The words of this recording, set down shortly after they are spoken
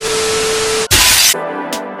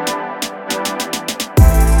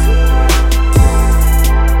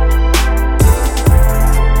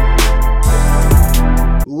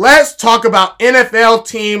let's talk about NFL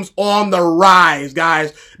teams on the rise,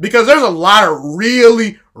 guys, because there's a lot of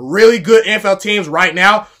really, really good NFL teams right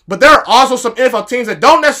now, but there are also some NFL teams that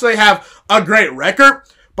don't necessarily have a great record,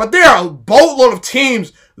 but there are a boatload of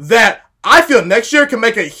teams that I feel next year can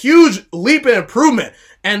make a huge leap in improvement,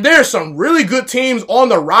 and there's some really good teams on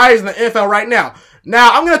the rise in the NFL right now.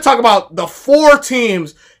 Now, I'm going to talk about the 4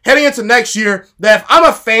 teams heading into next year that if I'm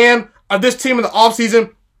a fan of this team in the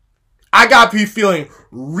offseason, I got to be feeling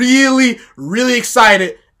really, really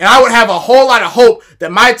excited, and I would have a whole lot of hope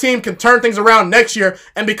that my team can turn things around next year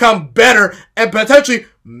and become better and potentially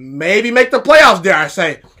maybe make the playoffs, dare I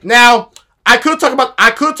say. Now, I could talk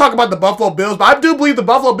about the Buffalo Bills, but I do believe the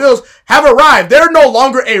Buffalo Bills have arrived. They're no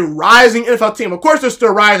longer a rising NFL team. Of course, they're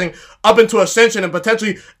still rising up into ascension and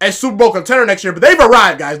potentially a Super Bowl contender next year, but they've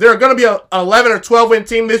arrived, guys. They're going to be an 11 or 12 win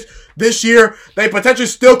team this year. They potentially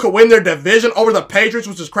still could win their division over the Patriots,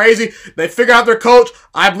 which is crazy. They figured out their coach.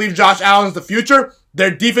 I believe Josh Allen is the future.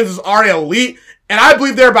 Their defense is already elite, and I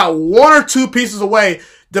believe they're about 1 or 2 pieces away.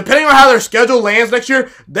 Depending on how their schedule lands next year,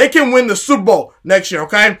 they can win the Super Bowl next year,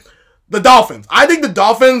 okay? The Dolphins. I think the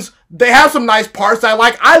Dolphins, they have some nice parts I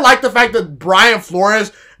like. I like the fact that Brian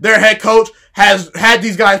Flores, their head coach, has had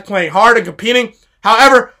these guys playing hard and competing.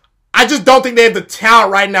 However, I just don't think they have the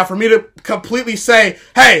talent right now for me to completely say,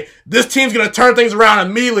 hey, this team's going to turn things around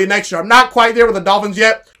immediately next year. I'm not quite there with the Dolphins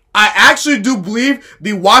yet. I actually do believe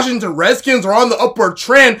the Washington Redskins are on the upward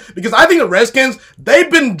trend because I think the Redskins,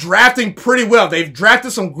 they've been drafting pretty well. They've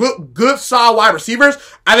drafted some good solid wide receivers.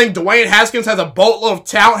 I think Dwayne Haskins has a boatload of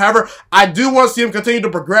talent. However, I do want to see him continue to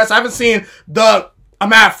progress. I haven't seen the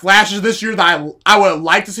amount of flashes this year that I would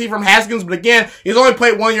like to see from Haskins, but again, he's only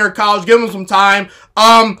played 1 year in college. Give him some time.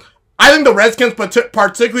 I think the Redskins,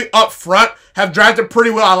 particularly up front, have drafted pretty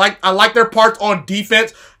well. I like their parts on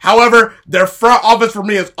defense. However, their front office for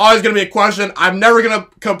me is always going to be a question. I'm never going to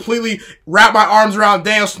completely wrap my arms around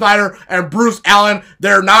Daniel Snyder and Bruce Allen.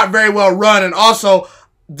 They're not very well run, and also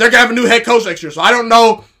they're going to have a new head coach next year. So I don't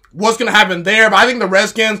know what's going to happen there, but I think the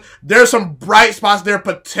Redskins, there's some bright spots there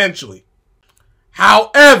potentially.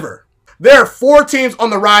 However, there are 4 teams on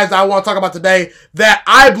the rise that I want to talk about today that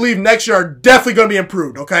I believe next year are definitely going to be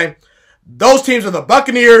improved, okay? Those teams are the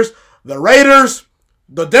Buccaneers, the Raiders,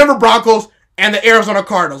 the Denver Broncos, and the Arizona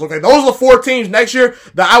Cardinals, okay? Those are the 4 teams next year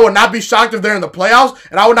that I would not be shocked if they're in the playoffs,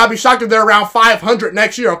 and I would not be shocked if they're around 500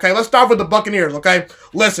 next year, okay? Let's start with the Buccaneers, okay?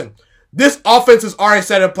 Listen, this offense is already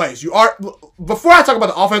set in place. Before I talk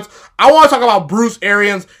about the offense, I want to talk about Bruce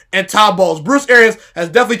Arians and Todd Bowles. Bruce Arians has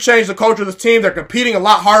definitely changed the culture of this team. They're competing a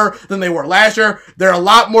lot harder than they were last year. They're a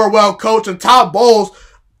lot more well coached, and Todd Bowles,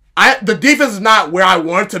 the defense is not where I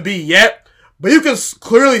want it to be yet. But you can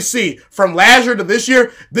clearly see from last year to this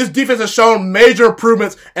year, this defense has shown major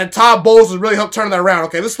improvements, and Todd Bowles has really helped turn that around.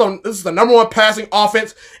 Okay, this is the number 1 passing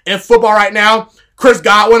offense in football right now. Chris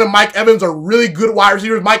Godwin and Mike Evans are really good wide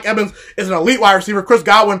receivers. Mike Evans is an elite wide receiver. Chris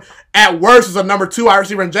Godwin, at worst, is a number 2 wide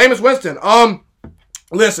receiver. And Jameis Winston,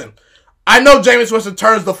 listen, I know Jameis Winston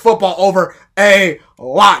turns the football over a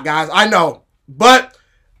lot, guys. I know. But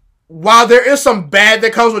while there is some bad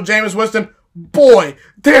that comes with Jameis Winston, boy,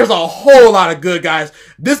 there's a whole lot of good, guys.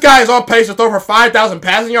 This guy is on pace to throw for 5,000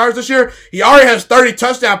 passing yards this year. He already has 30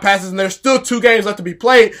 touchdown passes, and there's still 2 games left to be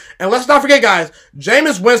played. And let's not forget, guys,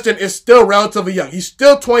 Jameis Winston is still relatively young. He's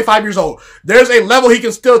still 25 years old. There's a level he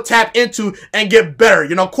can still tap into and get better.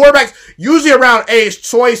 You know, quarterbacks, usually around age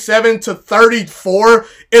 27 to 34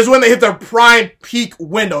 is when they hit their prime peak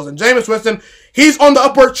windows. And Jameis Winston, he's on the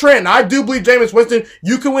upward trend. Now, I do believe Jameis Winston,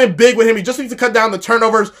 you can win big with him. He just needs to cut down the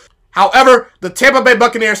turnovers. However, the Tampa Bay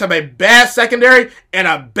Buccaneers have a bad secondary and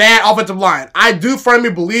a bad offensive line. I do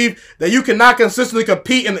firmly believe that you cannot consistently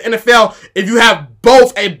compete in the NFL if you have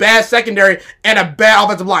both a bad secondary and a bad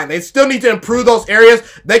offensive line. They still need to improve those areas.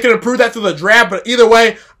 They can improve that through the draft, but either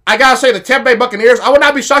way, I gotta say the Tampa Bay Buccaneers, I would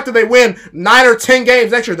not be shocked if they win 9 or 10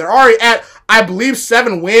 games next year. They're already at, I believe,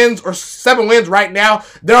 7 wins right now.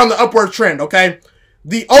 They're on the upward trend, okay?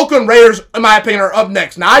 The Oakland Raiders, in my opinion, are up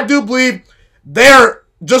next. Now, I do believe they're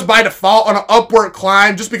just by default on an upward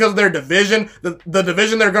climb just because of their division, the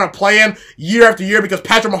division they're going to play in year after year because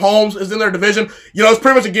Patrick Mahomes is in their division. You know, it's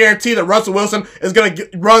pretty much a guarantee that Russell Wilson is going to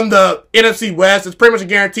run the NFC West. It's pretty much a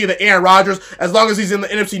guarantee that Aaron Rodgers, as long as he's in the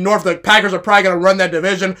NFC North, the Packers are probably going to run that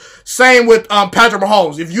division. Same with Patrick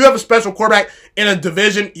Mahomes. If you have a special quarterback in a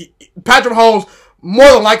division, Patrick Mahomes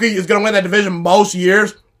more than likely is going to win that division most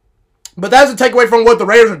years. But that doesn't take away from what the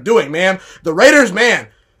Raiders are doing, man. The Raiders, man,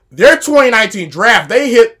 their 2019 draft,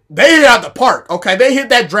 they hit they hit it out of the park, okay? They hit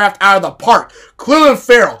that draft out of the park. Clelin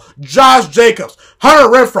Ferrell, Josh Jacobs, Hunter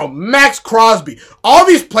Renfrow, Max Crosby. All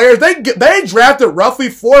these players, they drafted roughly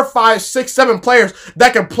 4, 5, 6, 7 players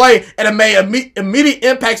that can play and have made immediate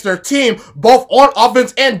impacts to their team, both on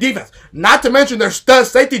offense and defense. Not to mention their stud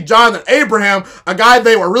safety, Jonathan Abraham, a guy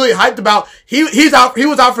they were really hyped about. He was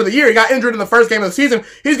out for the year. He got injured in the first game of the season.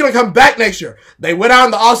 He's going to come back next year. They went out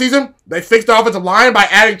in the offseason. They fixed the offensive line by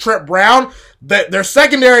adding Trent Brown. Their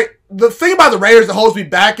secondary, the thing about the Raiders that holds me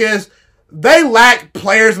back is they lack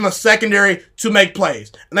players in the secondary to make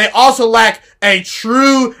plays. And they also lack a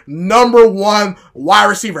true number 1 wide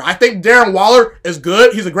receiver. I think Darren Waller is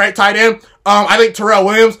good. He's a great tight end. I think Terrell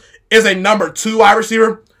Williams is a number 2 wide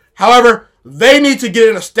receiver. However, they need to get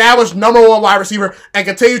an established number 1 wide receiver and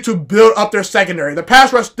continue to build up their secondary. The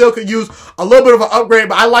pass rush still could use a little bit of an upgrade,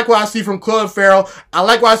 but I like what I see from Clelin Ferrell. I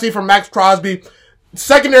like what I see from Max Crosby.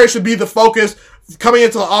 Secondary should be the focus coming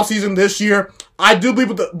into the offseason this year. I do believe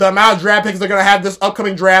with the amount of draft picks they're going to have this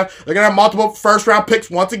upcoming draft, they're going to have multiple first-round picks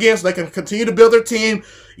once again so they can continue to build their team.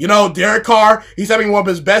 You know, Derek Carr, he's having one of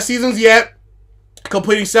his best seasons yet,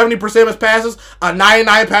 completing 70% of his passes, a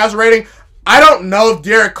 99 passer rating. I don't know if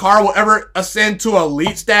Derek Carr will ever ascend to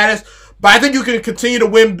elite status, but I think you can continue to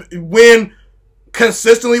win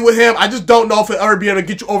consistently with him. I just don't know if he'll ever be able to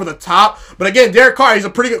get you over the top. But again, Derek Carr, he's a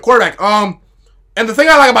pretty good quarterback. And the thing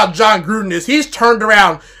I like about Jon Gruden is he's turned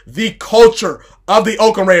around the culture of the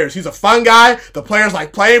Oakland Raiders. He's a fun guy. The players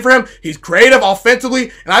like playing for him. He's creative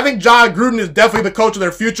offensively. And I think Jon Gruden is definitely the coach of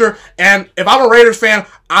their future. And if I'm a Raiders fan,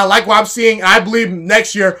 I like what I'm seeing. And I believe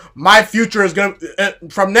next year, my future is going to,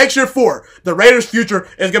 from next year forward, the Raiders' future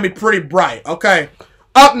is going to be pretty bright. Okay.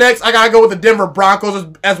 Up next, I got to go with the Denver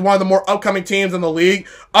Broncos as one of the more upcoming teams in the league.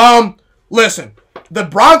 Listen, the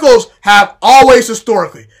Broncos have always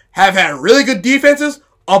historically have had really good defenses,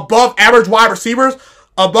 above average wide receivers,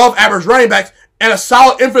 above average running backs, and a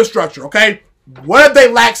solid infrastructure, okay? What have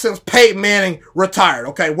they lacked since Peyton Manning retired,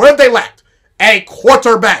 okay? What have they lacked? A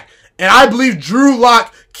quarterback. And I believe Drew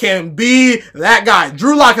Lock can be that guy.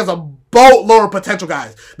 Drew Lock has a boatload of potential,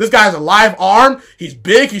 guys. This guy has a live arm. He's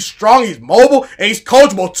big, he's strong, he's mobile, and he's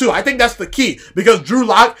coachable too. I think that's the key because Drew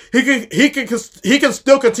Lock, he can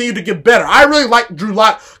still continue to get better. I really like Drew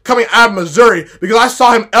Lock coming out of Missouri because I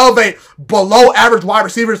saw him elevate below average wide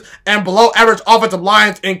receivers and below average offensive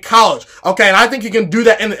lines in college. Okay, and I think he can do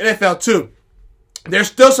that in the NFL too. There's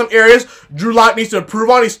still some areas Drew Lock needs to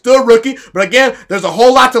improve on. He's still a rookie, but again, there's a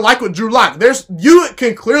whole lot to like with Drew Lock. You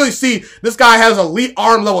can clearly see this guy has elite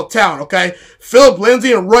arm level talent, okay? Phillip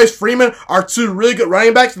Lindsay and Royce Freeman are 2 really good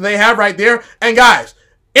running backs that they have right there. And guys,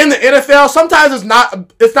 in the NFL, sometimes it's not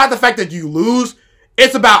the fact that you lose,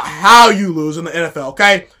 it's about how you lose in the NFL,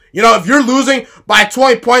 okay? You know, if you're losing by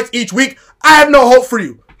 20 points each week, I have no hope for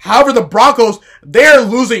you. However, the Broncos, they're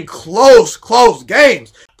losing close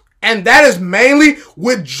games. And that is mainly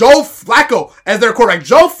with Joe Flacco as their quarterback.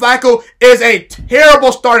 Joe Flacco is a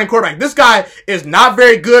terrible starting quarterback. This guy is not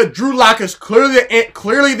very good. Drew Lock is clearly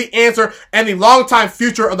the answer and the long-time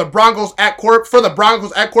future of the Broncos at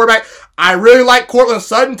quarterback. I really like Courtland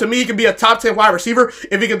Sutton. To me, he can be a top 10 wide receiver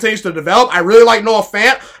if he continues to develop. I really like Noah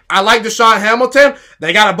Fant. I like Deshaun Hamilton.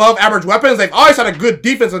 They got above average weapons. They've always had a good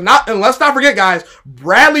defense. And let's not forget, guys,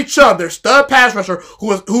 Bradley Chubb, their stud pass rusher,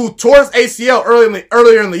 who tore his ACL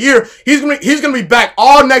earlier in the year, he's gonna be back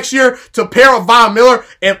all next year to pair with Von Miller.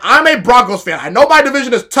 If I'm a Broncos fan, I know my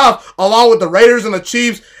division is tough, along with the Raiders and the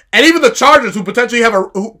Chiefs, and even the Chargers, who potentially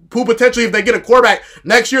if they get a quarterback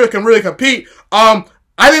next year, can really compete.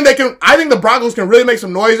 I think the Broncos can really make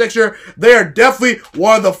some noise next year. They are definitely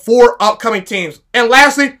one of the 4 upcoming teams. And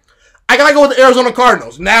lastly, I gotta go with the Arizona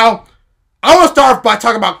Cardinals. Now, I want to start off by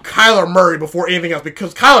talking about Kyler Murray before anything else,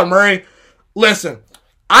 because Kyler Murray, listen,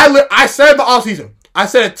 I said it the offseason. I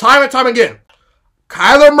said it time and time again.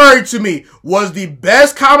 Kyler Murray, to me, was the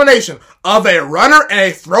best combination of a runner and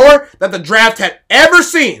a thrower that the draft had ever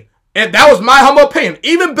seen. And that was my humble opinion.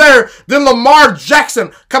 Even better than Lamar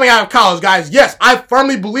Jackson coming out of college, guys. Yes, I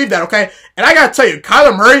firmly believe that, okay? And I gotta tell you,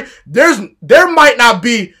 Kyler Murray, there might not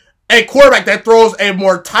be a quarterback that throws a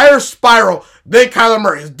more tighter spiral than Kyler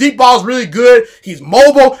Murray. His deep ball is really good. He's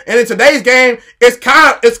mobile. And in today's game, it's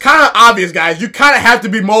kind of obvious, guys. You kind of have to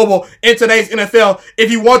be mobile in today's NFL if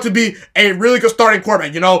you want to be a really good starting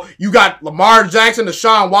quarterback. You know, you got Lamar Jackson,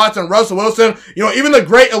 Deshaun Watson, Russell Wilson, you know, even the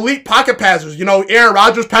great elite pocket passers, you know, Aaron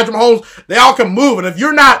Rodgers, Patrick Mahomes, they all can move. And if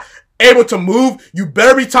you're not able to move, you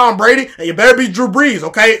better be Tom Brady and you better be Drew Brees,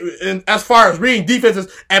 okay? And as far as reading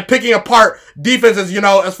defenses and picking apart defenses, you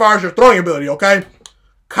know, as far as your throwing ability, okay?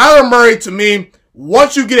 Kyler Murray, to me,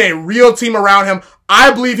 once you get a real team around him,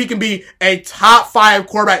 I believe he can be a top 5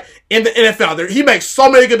 quarterback in the NFL. He makes so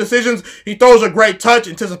many good decisions. He throws a great touch,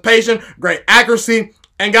 anticipation, great accuracy.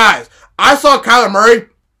 And guys, I saw Kyler Murray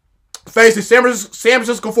face the San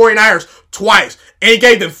Francisco 49ers twice, and he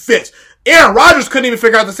gave them fits. Aaron Rodgers couldn't even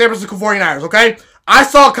figure out the San Francisco 49ers, okay? I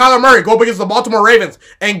saw Kyler Murray go up against the Baltimore Ravens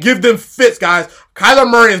and give them fits, guys. Kyler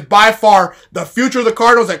Murray is by far the future of the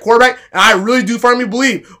Cardinals at quarterback, and I really do firmly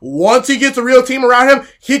believe once he gets a real team around him,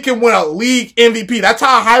 he can win a league MVP. That's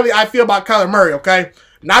how highly I feel about Kyler Murray, okay?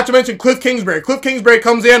 Not to mention Cliff Kingsbury. Cliff Kingsbury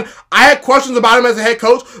comes in. I had questions about him as a head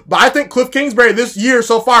coach, but I think Cliff Kingsbury this year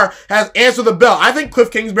so far has answered the bell. I think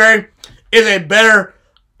Cliff Kingsbury is a better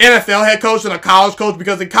NFL head coach than a college coach,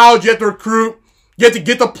 because in college you have to recruit. You have to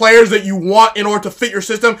get the players that you want in order to fit your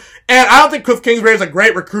system. And I don't think Cliff Kingsbury is a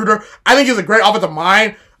great recruiter. I think he's a great offensive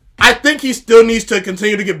mind. I think he still needs to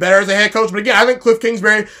continue to get better as a head coach. But again, I think Cliff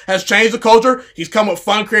Kingsbury has changed the culture. He's come with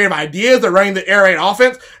fun, creative ideas. They're running the air raid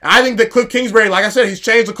offense. And I think that Cliff Kingsbury, like I said, he's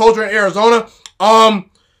changed the culture in Arizona. Arizona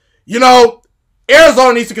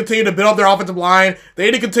needs to continue to build up their offensive line. They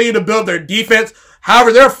need to continue to build their defense.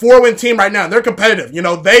 However, they're a 4-win team right now. They're competitive.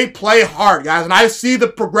 They play hard, guys. And I see the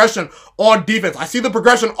progression on defense. I see the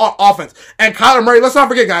progression on offense. And Kyler Murray, let's not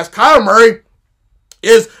forget, guys, Kyler Murray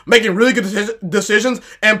is making really good decisions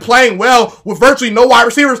and playing well with virtually no wide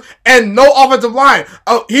receivers and no offensive line.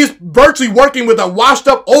 He's virtually working with a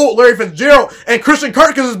washed-up old Larry Fitzgerald, and Christian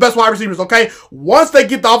Kirk is his best wide receivers, okay? Once they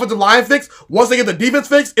get the offensive line fixed, once they get the defense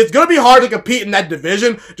fixed, it's going to be hard to compete in that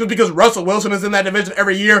division just because Russell Wilson is in that division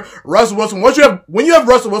every year. Russell Wilson, when you have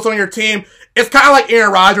Russell Wilson on your team, it's kind of like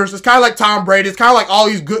Aaron Rodgers. It's kind of like Tom Brady. It's kind of like all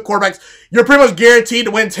these good quarterbacks. You're pretty much guaranteed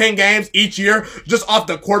to win 10 games each year just off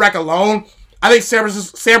the quarterback alone. I think San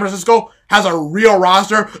Francisco has a real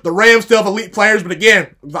roster. The Rams still have elite players, but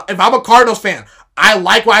again, if I'm a Cardinals fan, I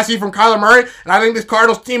like what I see from Kyler Murray, and I think this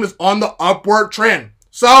Cardinals team is on the upward trend.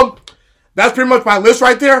 So, that's pretty much my list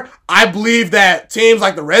right there. I believe that teams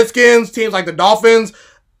like the Redskins, teams like the Dolphins,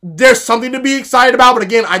 there's something to be excited about, but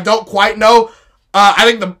again, I don't quite know. I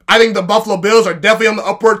think the Buffalo Bills are definitely on the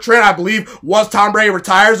upward trend. I believe once Tom Brady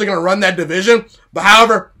retires, they're going to run that division. But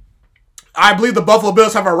however, I believe the Buffalo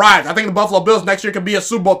Bills have arrived. I think the Buffalo Bills next year could be a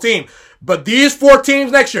Super Bowl team. But these 4 teams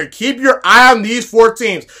next year, keep your eye on these 4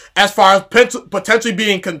 teams as far as potentially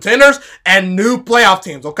being contenders and new playoff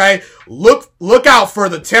teams, okay? Look out for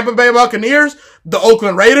the Tampa Bay Buccaneers, the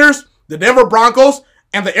Oakland Raiders, the Denver Broncos,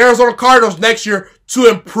 and the Arizona Cardinals next year to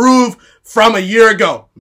improve from a year ago.